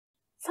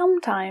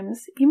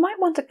Sometimes you might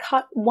want to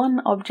cut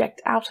one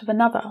object out of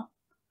another,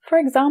 for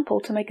example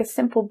to make a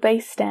simple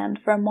base stand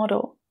for a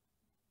model.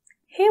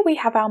 Here we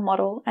have our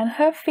model and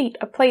her feet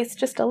are placed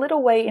just a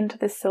little way into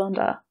this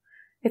cylinder.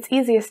 It's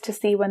easiest to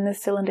see when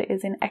this cylinder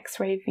is in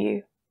X-ray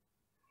view.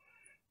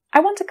 I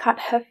want to cut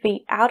her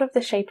feet out of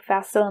the shape of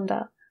our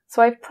cylinder,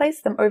 so I've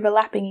placed them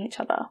overlapping each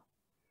other.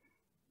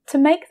 To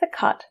make the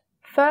cut,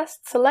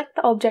 first select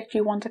the object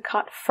you want to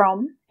cut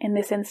from, in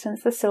this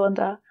instance the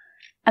cylinder,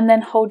 and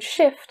then hold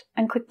Shift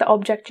and click the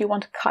object you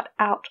want to cut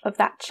out of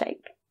that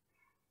shape.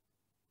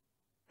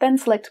 Then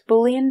select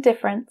Boolean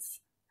Difference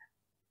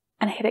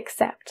and hit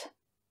Accept.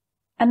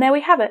 And there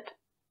we have it.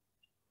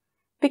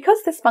 Because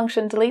this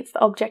function deletes the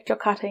object you're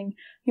cutting,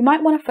 you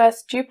might want to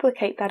first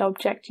duplicate that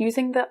object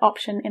using the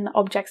option in the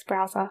Objects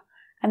browser,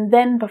 and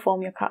then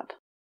perform your cut.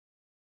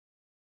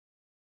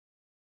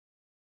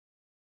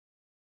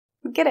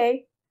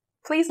 G'day!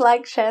 Please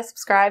like, share,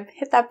 subscribe,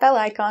 hit that bell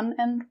icon,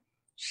 and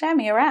share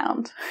me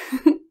around.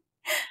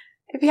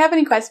 If you have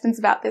any questions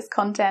about this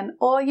content,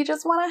 or you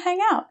just want to hang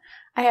out,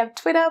 I have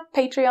Twitter,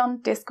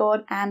 Patreon,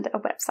 Discord, and a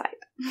website.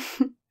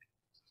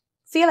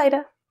 See you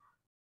later!